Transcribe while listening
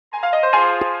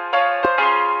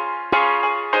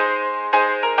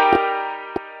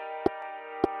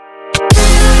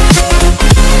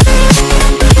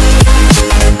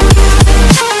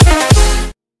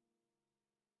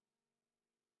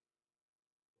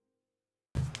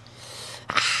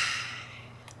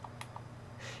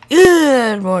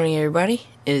Good morning, everybody.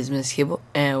 It is Mr.Kibble,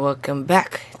 and welcome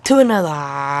back to another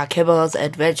Kibbles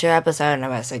adventure episode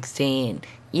number 16.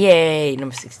 Yay!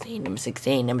 Number 16, number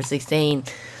 16, number 16.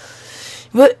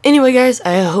 But anyway, guys,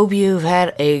 I hope you've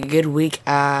had a good week.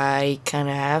 I kind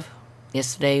of have.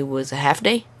 Yesterday was a half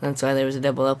day, that's why there was a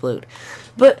double upload.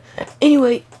 But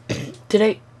anyway,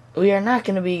 today we are not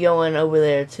going to be going over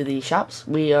there to the shops.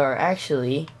 We are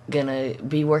actually going to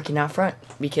be working out front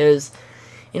because,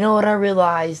 you know what I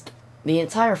realized? The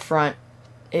entire front,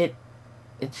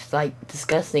 it's like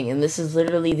disgusting, and this is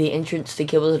literally the entrance to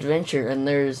Kibbles Adventure, and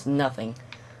there's nothing,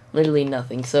 literally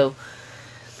nothing. So,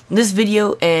 in this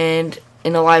video and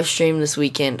in a live stream this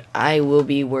weekend, I will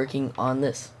be working on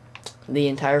this, the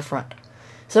entire front.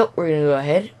 So, we're going to go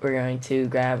ahead, we're going to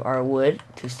grab our wood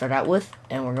to start out with,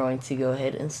 and we're going to go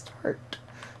ahead and start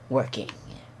working.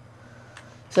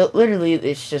 So, literally,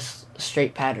 it's just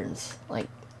straight patterns. Like,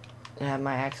 I have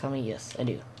my axe on me? Yes, I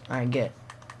do. Alright, good.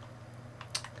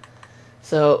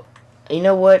 So, you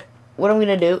know what? What I'm going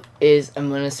to do is I'm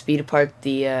going to speed apart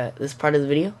the this part of the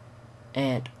video.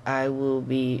 And I will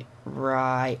be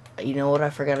right... You know what I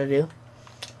forgot to do?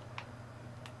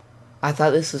 I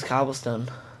thought this was cobblestone.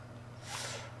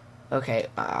 Okay,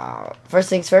 first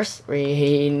things first.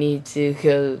 We need to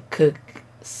go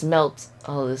smelt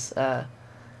all this Can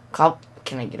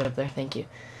I get up there? Thank you.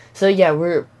 So yeah,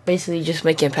 we're basically just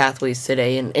making pathways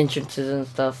today and entrances and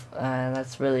stuff.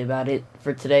 That's really about it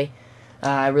for today.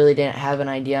 I really didn't have an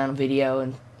idea on video,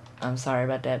 and I'm sorry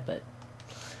about that, but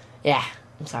yeah,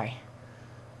 I'm sorry.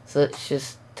 So let's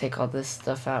just take all this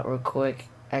stuff out real quick.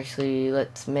 Actually,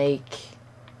 let's make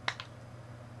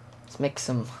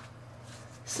some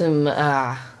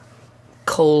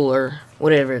coal or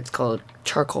whatever it's called,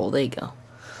 charcoal. There you go.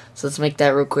 So let's make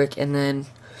that real quick, and then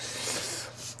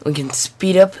we can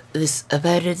speed up this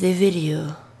about the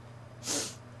video.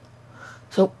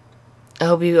 So I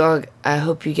hope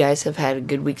you guys have had a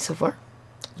good week so far.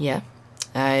 Yeah,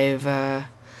 my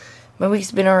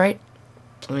week's been alright.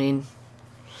 I mean,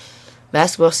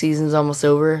 basketball season's almost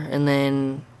over, and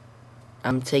then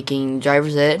I'm taking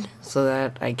driver's ed so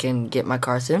that I can get my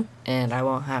car soon, and I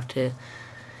won't have to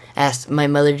ask my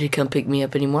mother to come pick me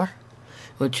up anymore,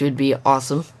 which would be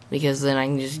awesome because then I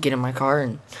can just get in my car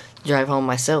and drive home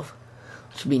myself,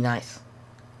 which would be nice.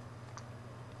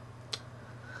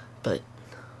 But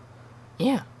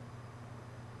yeah,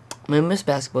 I'm gonna miss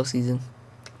basketball season.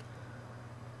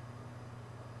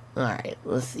 Alright,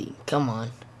 let's see. Come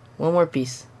on, one more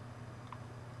piece.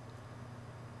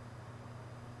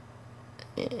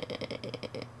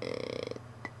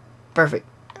 Perfect.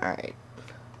 Alright,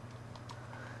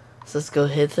 so let's go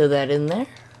ahead, throw that in there,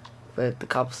 put the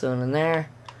cobblestone in there,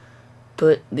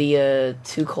 put the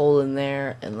 2 coal in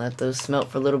there, and let those smelt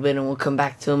for a little bit, and we'll come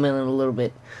back to them in a little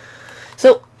bit.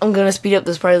 So I'm gonna speed up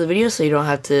this part of the video so you don't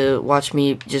have to watch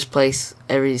me just place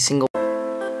every single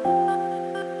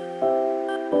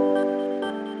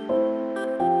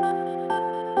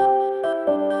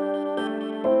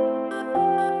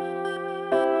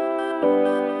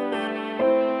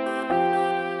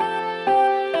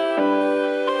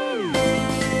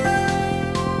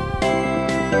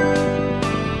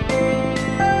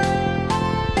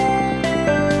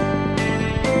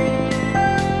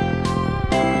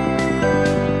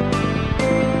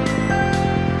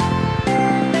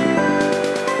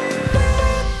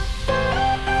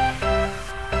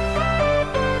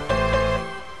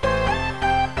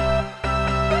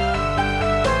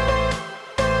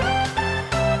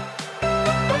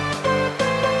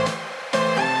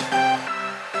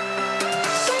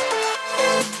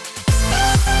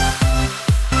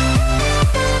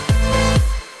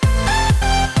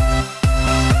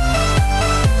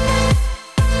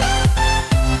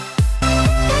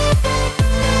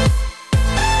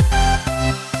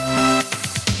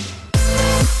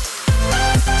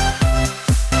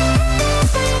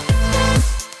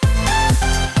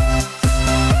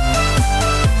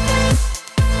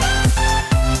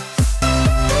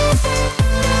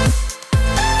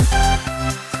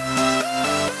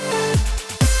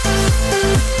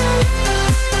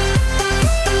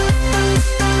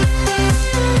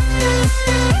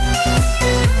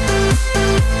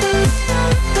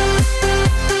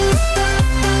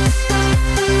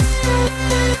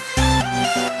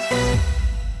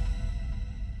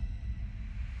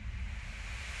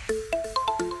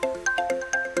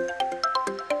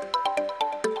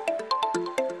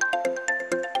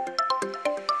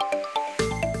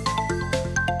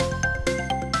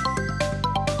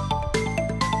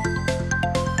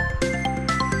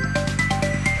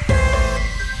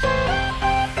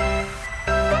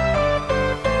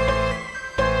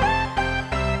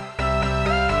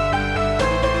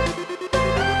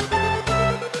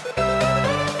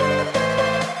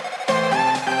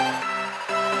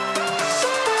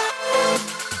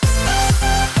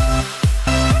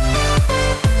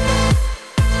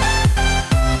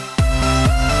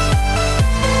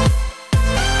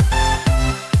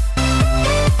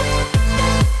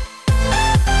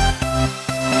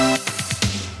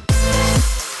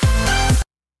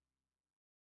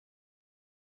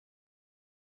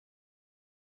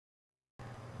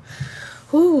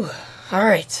Whew.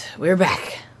 Alright, we're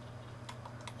back.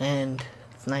 And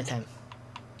it's nighttime.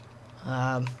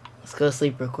 Let's go to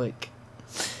sleep real quick.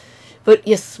 But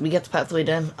yes, we got the pathway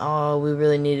done. All we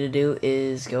really need to do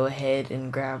is go ahead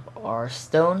and grab our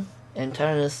stone and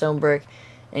turn it into stone brick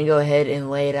and go ahead and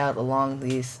lay it out along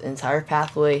this entire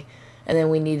pathway. And then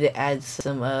we need to add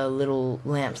some little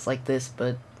lamps like this,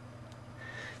 but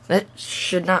that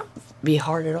should not be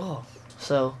hard at all.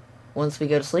 So once we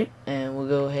go to sleep, and we'll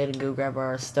go ahead and go grab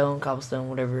our stone, cobblestone,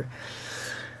 whatever,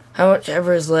 how much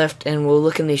ever is left, and we'll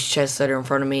look in these chests that are in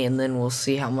front of me, and then we'll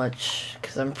see how much,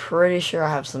 because I'm pretty sure I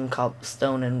have some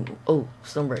cobblestone and, oh,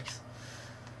 stone bricks.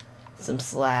 Some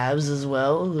slabs as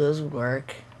well, those would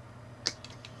work.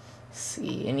 Let's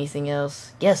see, anything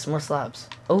else? Yes, more slabs.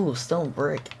 Oh, stone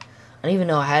brick. I didn't even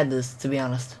know I had this, to be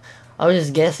honest. I was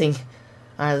just guessing.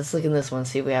 Alright, let's look in this one,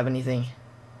 see if we have anything.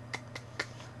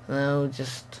 No,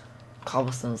 just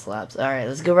cobblestone slabs. Alright,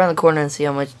 let's go around the corner and see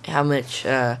how much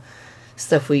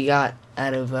stuff we got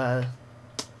out of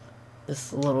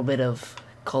this little bit of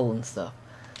coal and stuff.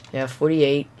 We have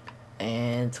 48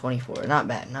 and 24. Not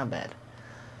bad, not bad.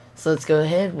 So let's go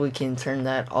ahead. We can turn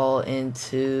that all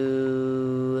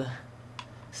into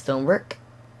stone brick.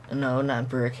 No, not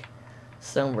brick.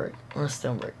 Stone brick. Or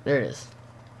stone brick. There it is.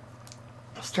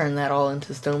 Let's turn that all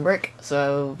into stone brick. So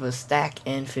I have a stack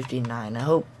and 59.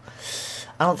 I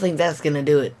don't think that's gonna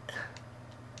do it.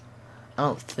 I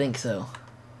don't think so.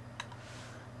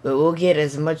 But we'll get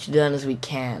as much done as we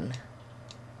can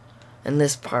in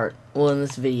this part. Well, in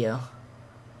this video.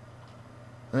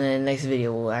 And then the next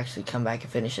video we'll actually come back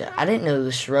and finish it. I didn't know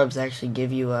the shrubs actually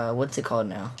give you what's it called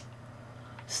now?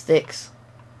 Sticks.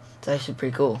 It's actually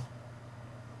pretty cool.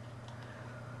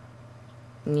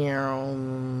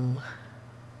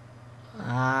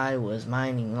 I was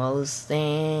mining all the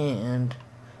sand.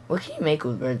 What can you make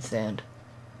with red sand?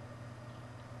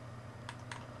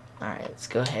 Alright, let's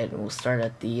go ahead and we'll start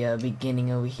at the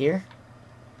beginning over here.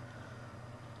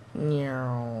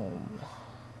 Boop.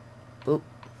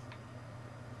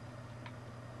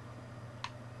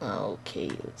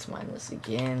 Okay, let's mine this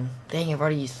again. Dang, I've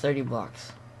already used 30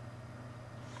 blocks.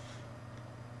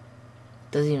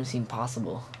 Doesn't even seem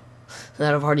possible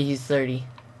that I've already used 30.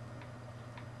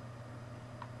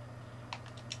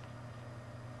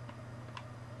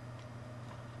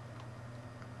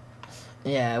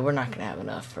 Yeah, we're not gonna have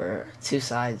enough for 2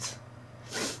 sides.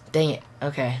 Dang it.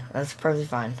 Okay, that's perfectly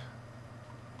fine.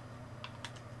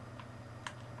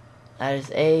 That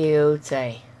is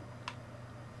A-OK.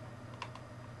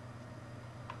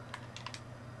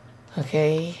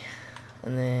 Okay,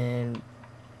 and then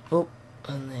boop,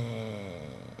 and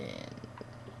then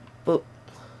boop.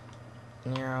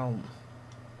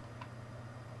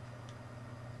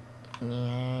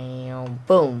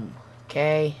 Boom.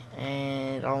 Okay,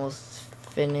 and almost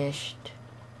finished.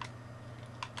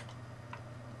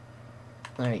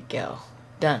 There we go.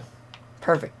 Done.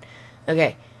 Perfect.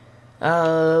 Okay.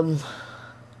 We're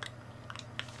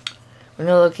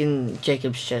gonna look in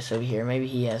Jacob's chest over here. Maybe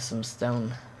he has some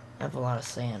stone. I have a lot of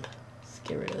sand. Let's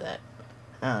get rid of that.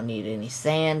 I don't need any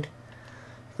sand.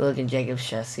 Go look in Jacob's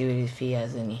chest. See if he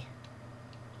has any.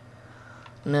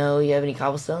 No, you have any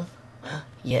cobblestone?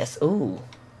 Yes. Ooh.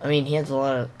 I mean, he has a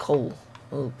lot of coal.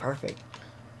 Ooh, perfect.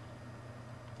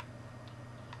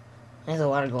 He has a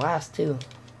lot of glass, too.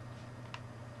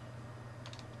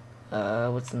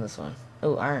 What's in this one?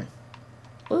 Oh, iron.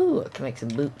 Ooh, I can make some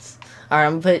boots. Alright,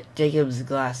 I'm gonna put Jacob's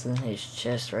glass in his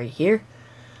chest right here.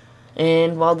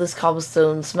 And while this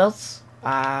cobblestone smelts,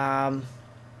 I'll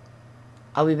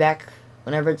be back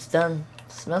whenever it's done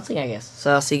smelting, I guess.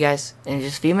 So I'll see you guys in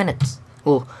just a few minutes.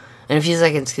 Well, in a few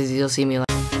seconds, because you'll see me like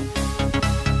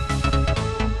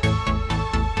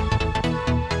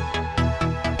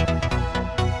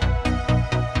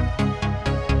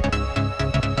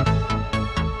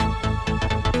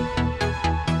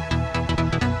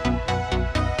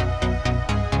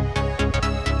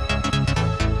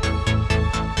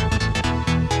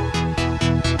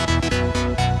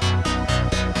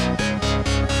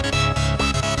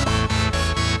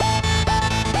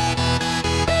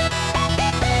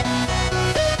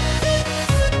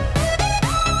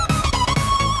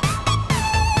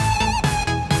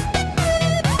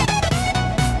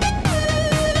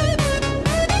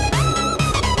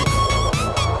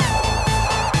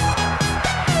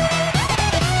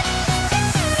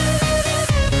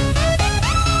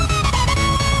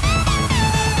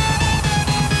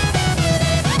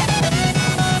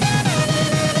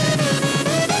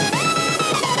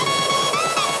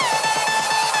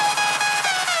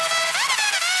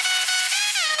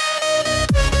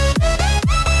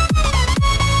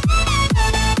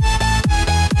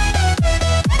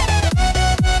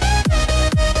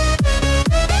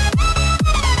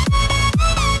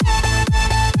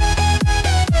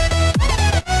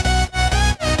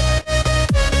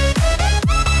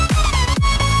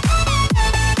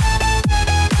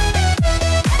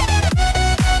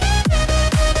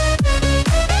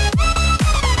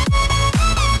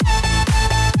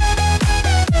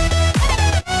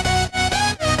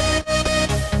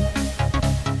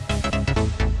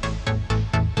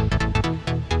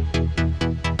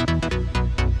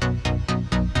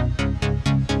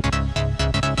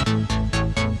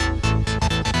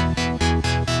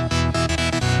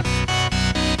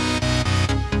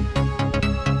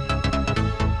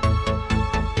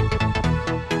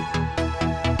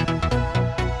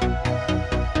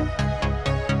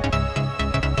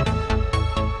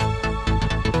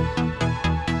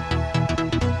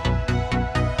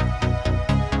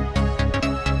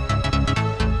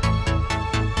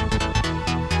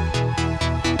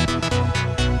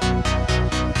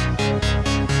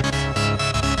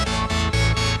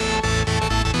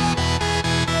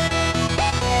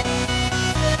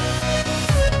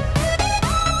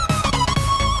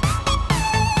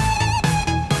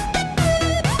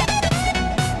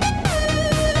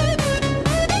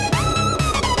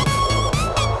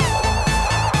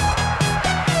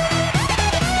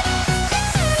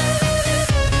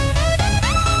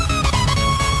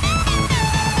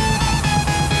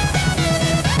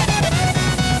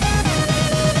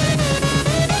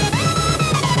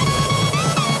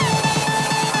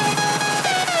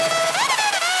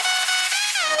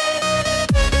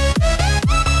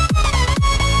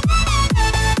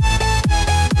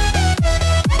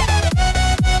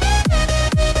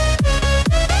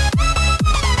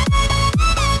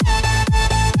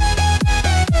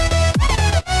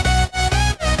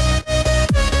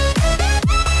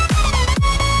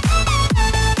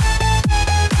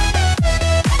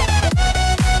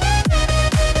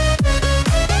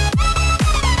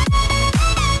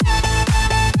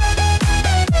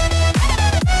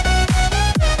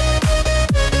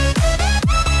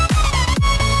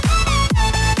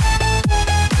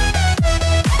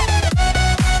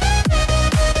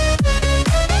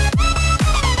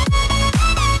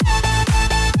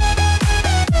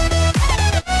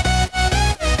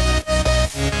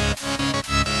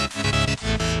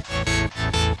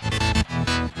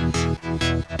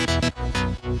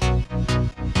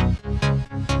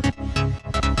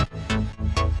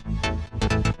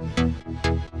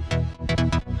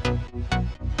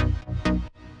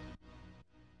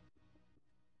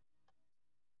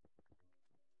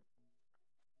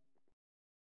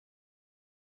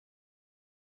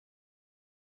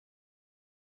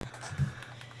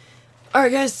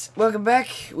Alright guys, welcome back.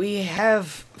 We have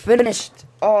finished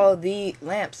all the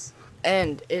lamps.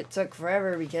 And it took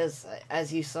forever because,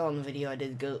 as you saw in the video, I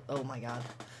did go... Oh my god.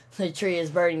 The tree is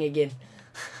burning again.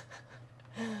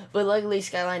 But luckily,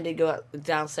 Skyline did go out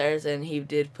downstairs and he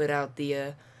did put out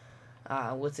the,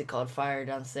 what's it called? Fire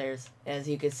downstairs. As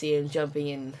you can see him jumping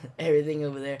and everything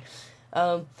over there.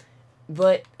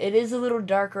 But it is a little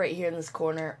dark right here in this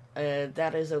corner.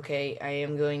 That is okay. I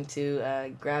am going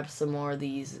to grab some more of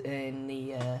these in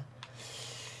the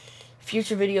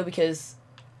future video because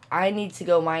I need to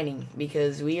go mining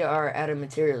because we are out of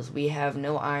materials. We have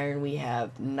no iron. We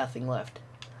have nothing left.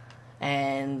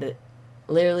 And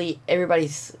literally everybody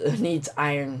needs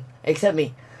iron except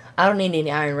me. I don't need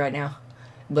any iron right now.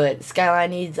 But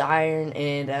Skyline needs iron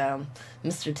and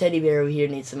Mr. Teddy Bear over here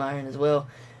needs some iron as well.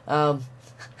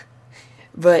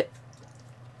 But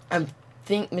I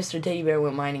think Mr. Teddy Bear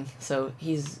went mining, so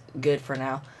he's good for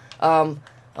now. I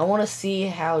want to see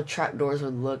how trapdoors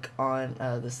would look on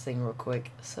this thing real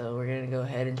quick. So we're going to go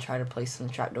ahead and try to place some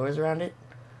trapdoors around it.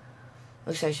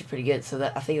 Looks actually pretty good, so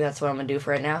I think that's what I'm going to do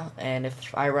for right now. And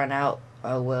if I run out,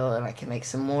 I will, and I can make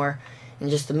some more in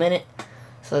just a minute.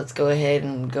 So let's go ahead.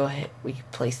 We can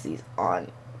place these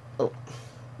on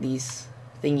these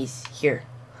thingies here.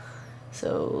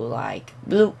 So like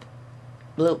bloop.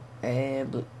 Bloop, and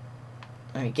bloop.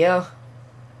 There we go.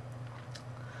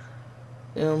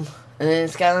 Boom. And then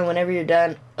Skyline, whenever you're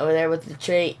done over there with the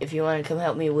tree, if you want to come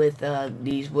help me with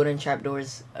these wooden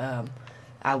trapdoors, that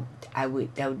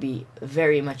would be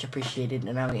very much appreciated.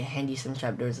 And I'm going to hand you some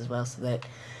trapdoors as well so that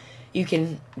you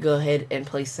can go ahead and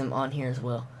place them on here as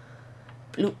well.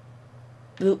 Bloop.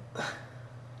 Bloop.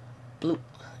 Bloop.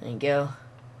 There you go.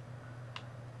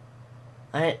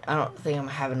 I don't think I'm going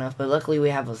to have enough, but luckily we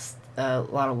have a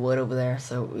lot of wood over there,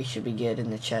 so we should be good in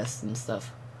the chest and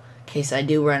stuff in case I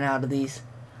do run out of these.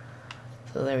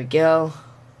 So there we go.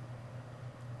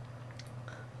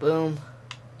 Boom.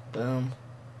 Boom.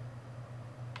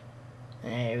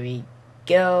 There we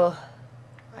go.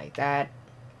 Like that.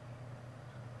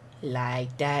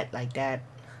 Like that. Like that.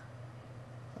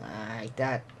 Like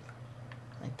that.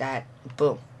 Like that.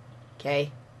 Boom.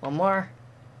 Okay. One more.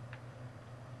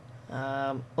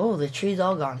 Oh, the tree's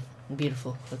all gone.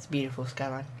 Beautiful. That's beautiful,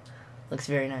 Skyline. Looks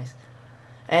very nice.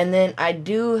 And then I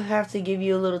do have to give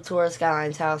you a little tour of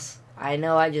Skyline's house. I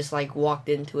know I just like walked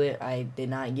into it. I did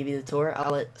not give you the tour.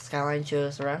 I'll let Skyline show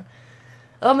us around.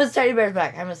 Oh, Mr. Teddy Bear's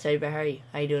back. Hi, Mr. Teddy Bear. How are you?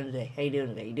 How you doing today? How you doing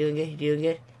today? You doing good? You doing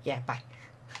good? Yeah, bye.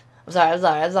 I'm sorry.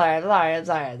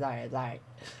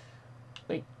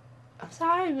 Wait. I'm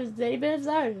sorry, Mr. Teddy Bear.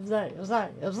 I'm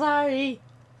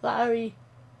sorry.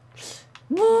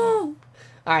 Woo!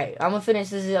 Alright, I'm gonna finish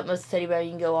this up, Mr. Teddy Bear.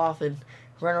 You can go off and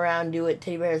run around and do what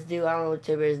teddy bears do. I don't know what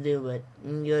teddy bears do, but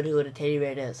you can go do what a teddy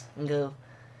bear does. And go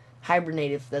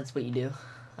hibernate if that's what you do.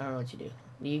 I don't know what you do.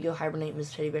 Do you go hibernate,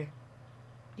 Mr. Teddy Bear?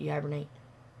 Do you hibernate?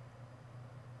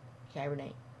 You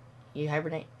hibernate? You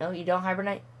hibernate? No, you don't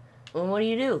hibernate? Well, what do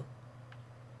you do?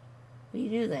 What do you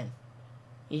do then?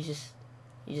 You just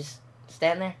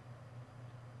stand there?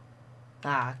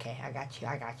 Ah, okay, I got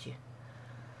you.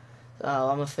 So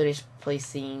I'm going to finish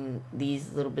placing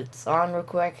these little bits on real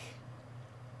quick.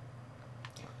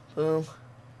 Boom.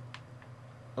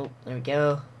 Oh, there we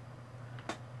go.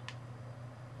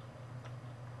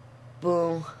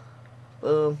 Boom.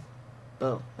 Boom.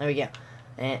 Boom. There we go.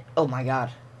 And, oh my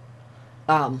god.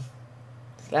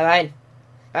 Skyline.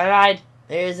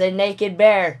 There's a naked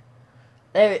bear.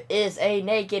 There is a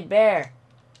naked bear.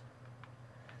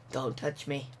 Don't touch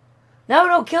me. No,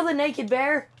 don't kill the naked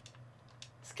bear.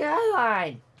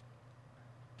 Skyline!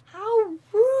 How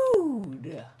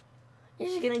rude! You're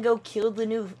just gonna go kill the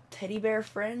new teddy bear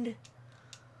friend?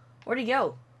 Where'd he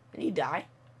go? Did he die?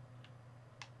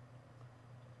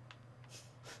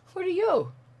 Where'd he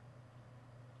go?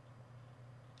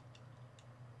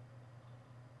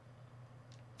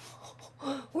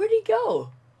 Where'd he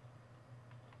go?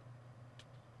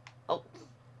 Oh.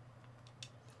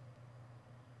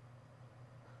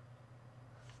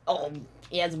 Oh.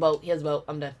 He has a boat.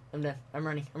 I'm done. I'm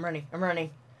running.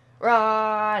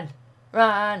 Run!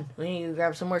 We need to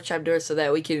grab some more trapdoors so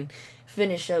that we can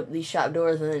finish up these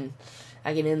trapdoors and then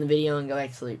I can end the video and go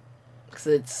back to sleep. Because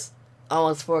it's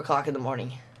almost 4 o'clock in the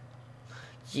morning.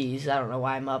 Jeez, I don't know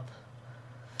why I'm up.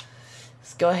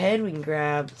 Let's go ahead. We can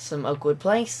grab some oak wood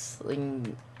planks. We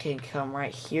can come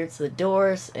right here to the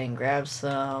doors and grab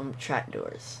some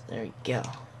trapdoors. There we go.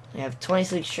 We have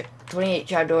 28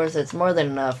 trapdoors. That's more than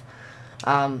enough.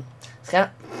 It's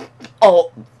kind of...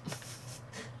 Oh!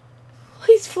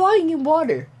 He's flying in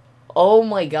water. Oh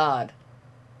my god.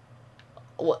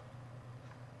 What?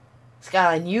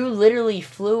 Skyline, you literally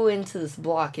flew into this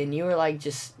block and you were like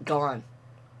just gone.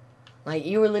 Like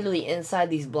you were literally inside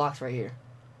these blocks right here.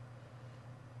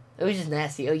 It was just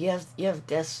nasty. Oh, you have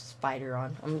Death Spider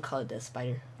on. I'm gonna call it Death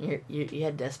Spider. You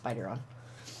had Death Spider on.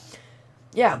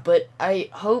 Yeah, but I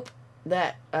hope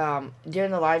that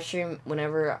during the live stream,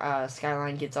 whenever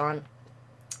Skyline gets on,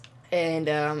 and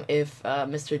if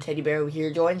Mr. Teddy Bear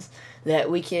here joins, that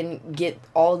we can get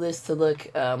all this to look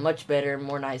much better,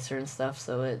 more nicer and stuff,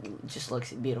 so it just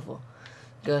looks beautiful.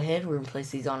 Go ahead, we're gonna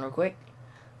place these on real quick,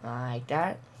 like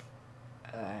that,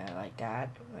 like that,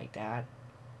 like that.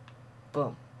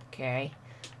 Boom. Okay,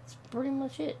 that's pretty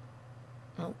much it.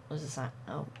 Oh, what's the sign?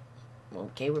 Oh,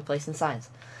 okay, we're placing signs.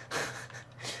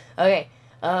 Okay,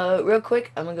 real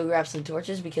quick, I'm gonna go grab some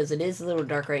torches because it is a little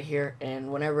dark right here,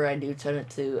 and whenever I do turn it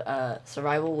to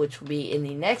survival, which will be in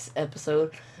the next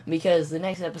episode, because the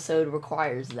next episode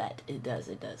requires that. It does.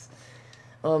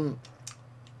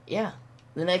 Yeah,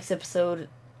 the next episode,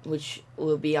 which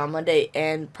will be on Monday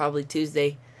and probably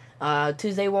Tuesday.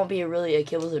 Tuesday won't be really a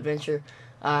Kibbles adventure.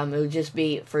 It would just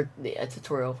be for a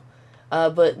tutorial.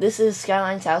 But this is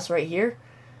Skyline's house right here.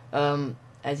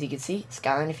 As you can see,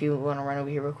 Skyline, if you want to run over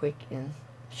here real quick and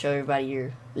show everybody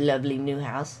your lovely new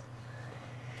house.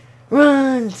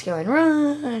 Run, Skyline,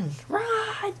 run!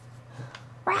 Run!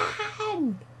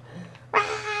 Run!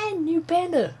 Run, you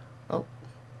panda! Oh.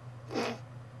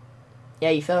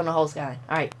 Yeah, you fell in the hole, Skyline.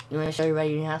 Alright, you want to show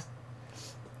everybody your new house?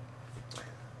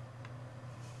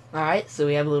 Alright, so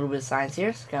we have a little bit of science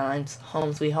here. Skyline's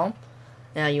home sweet home.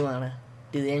 Now you want to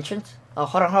do the entrance. Oh,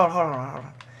 hold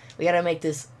on. We got to make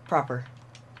this proper.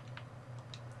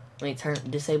 Let me turn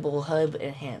disable hub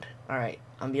and hand. Alright,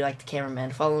 I'm gonna be like the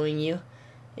cameraman following you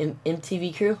in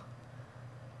MTV crew.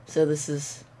 So this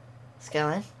is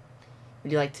Skyline.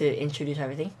 Would you like to introduce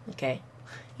everything? Okay.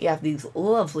 You have these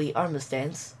lovely armor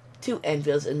stands, 2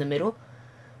 anvils in the middle.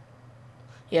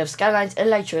 You have Skyline's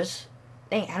elytras.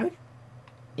 Dang, how do we...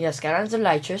 You have Skyline's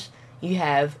elytras. You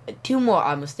have 2 more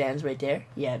armor stands right there.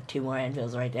 You have 2 more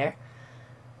anvils right there.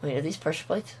 Wait, are these pressure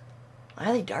plates?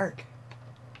 Why are they dark?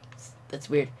 That's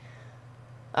weird.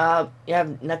 You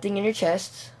have nothing in your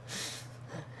chest.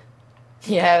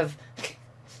 You have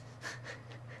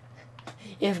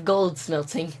gold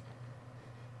smelting.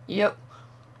 Yep.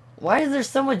 Why is there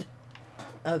so much?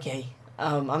 Okay.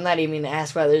 I'm not even gonna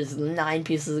ask why there's 9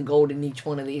 pieces of gold in each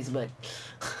one of these, but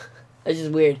it's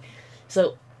just weird.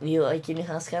 So, you like your new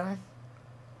house, Skyline?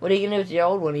 What are you gonna do with your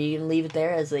old one? Are you gonna leave it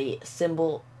there as a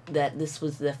symbol that this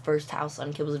was the first house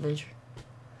on Kibbles Adventure?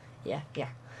 Yeah.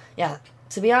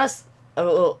 To be honest,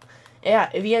 yeah,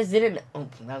 if you guys didn't, oh,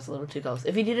 that was a little too close.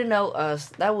 If you didn't know,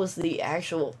 that was the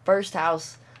actual first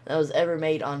house that was ever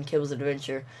made on Kibbles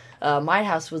Adventure. My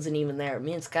house wasn't even there.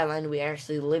 Me and Skyline, we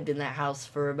actually lived in that house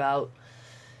for about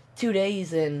 2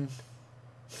 days, and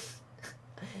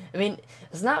I mean,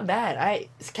 it's not bad. I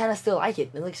kind of still like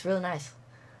it. It looks really nice.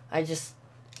 I just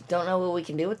don't know what we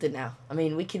can do with it now. I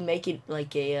mean, we can make it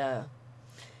like a,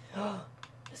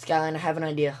 Skyline, I have an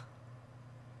idea.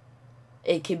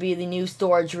 It could be the new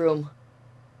storage room.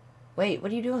 Wait,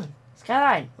 what are you doing?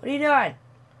 Skyline, what are you doing?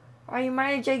 Why are you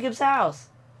minding Jacob's house?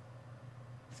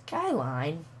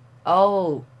 Skyline?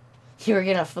 Oh, you were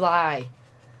gonna fly.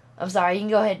 I'm sorry, you can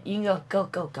go ahead. You can go.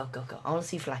 Go. I wanna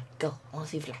see you fly. Go, I wanna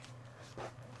see you fly.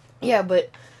 Yeah, but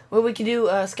what we can do,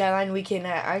 Skyline, we can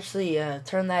actually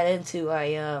turn that into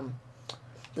a,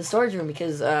 the storage room,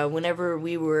 because whenever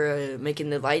we were making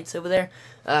the lights over there,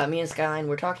 me and Skyline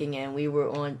were talking, and we were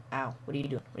on. Ow! What are you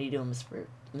doing? What are you doing,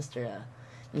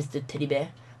 Mr. Teddy Bear?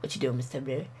 What you doing, Mr. Teddy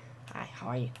Bear? Hi, how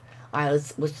are you? All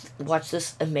right, let's watch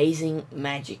this amazing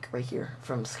magic right here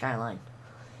from Skyline.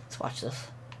 Let's watch this.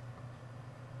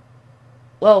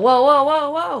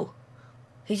 Whoa!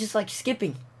 He's just like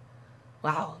skipping.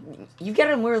 Wow, you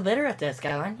got real better at that,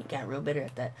 Skyline. You got real better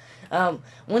at that.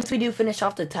 Once we do finish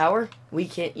off the tower, you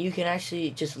can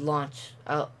actually just launch.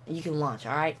 You can launch.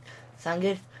 All right, sound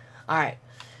good? All right,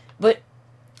 but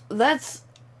that's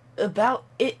about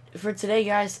it for today,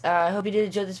 guys. I hope you did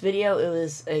enjoy this video. It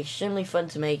was extremely fun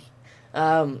to make.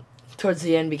 Towards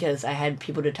the end, because I had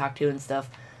people to talk to and stuff.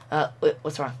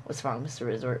 What's wrong, Mr.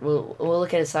 Resort? We'll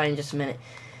look at a sign in just a minute.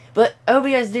 But I hope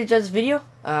you guys did enjoy this video.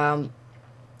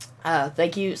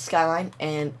 Thank you, Skyline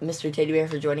and Mr. Teddy Bear,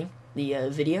 for joining the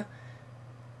video.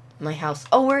 My house.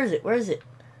 Oh, where is it? Where's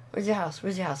your house?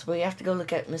 We have to go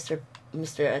look at Mr.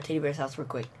 Teddy Bear's house real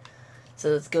quick.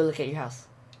 So let's go look at your house.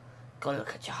 Go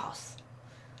look at your house.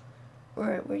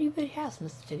 Where do you build your house,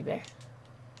 Mr. Teddy Bear?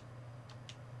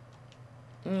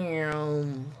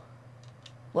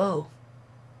 Whoa.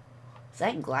 Is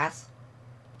that glass?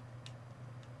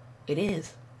 It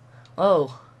is.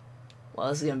 Oh. Wow. Well,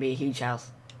 this is gonna be a huge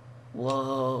house.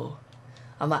 Whoa.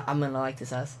 I'm gonna like this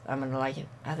house. I'm gonna like it.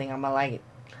 I think I'm gonna like it.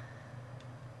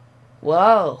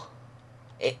 Whoa.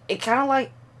 It kind of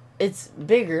like, it's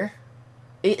bigger.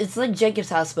 It's like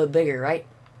Jacob's house, but bigger, right?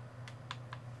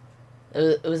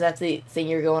 Was that the thing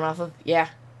you were going off of? Yeah?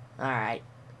 Alright.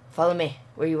 Follow me.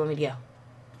 Where do you want me to go?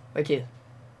 Where to?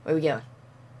 Where are we going?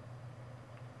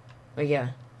 Where are we going?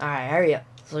 Alright, hurry up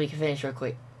so we can finish real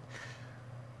quick.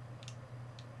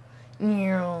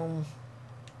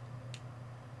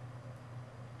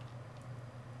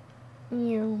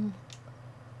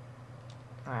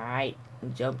 Alright.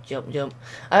 Jump, jump, jump.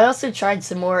 I also tried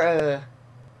some more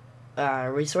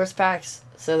resource packs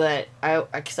so that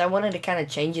because I wanted to kind of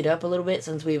change it up a little bit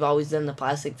since we've always done the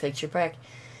plastic texture pack.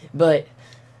 But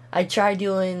I tried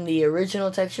doing the original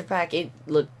texture pack. It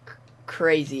looked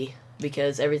crazy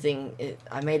because everything,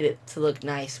 I made it to look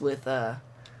nice with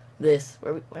this.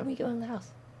 Where are we going in the house?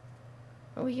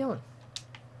 Where are we going?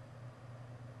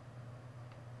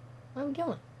 Where are we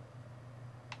going?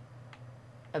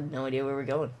 I have no idea where we're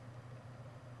going.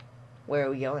 Where are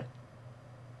we going?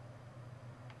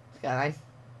 Skyline?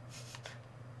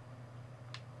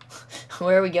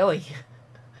 Where are we going?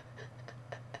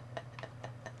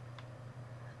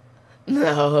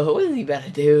 No, what is he about to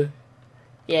do?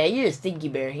 Yeah, you're a stinky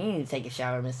bear. You need to take a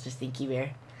shower, Mr. Stinky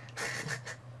Bear.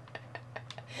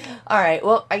 Alright,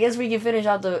 well, I guess we can finish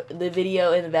out the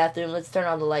video in the bathroom. Let's turn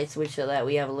on the light switch so that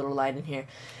we have a little light in here.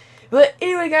 But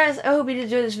anyway, guys, I hope you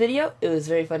enjoyed this video. It was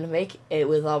very fun to make it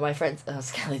with all my friends. Oh,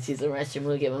 Skyline's using the restroom.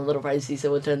 We'll get him a little privacy,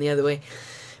 so we'll turn the other way.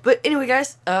 But anyway,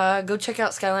 guys, go check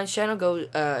out Skyline's channel. Go,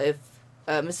 if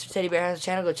Mr. Teddy Bear has a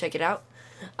channel, go check it out.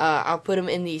 I'll put him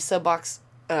in the sub box.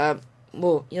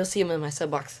 Well, you'll see him in my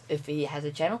sub box if he has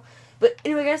a channel. But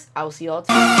anyway, guys, I will see you all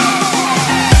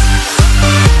tomorrow.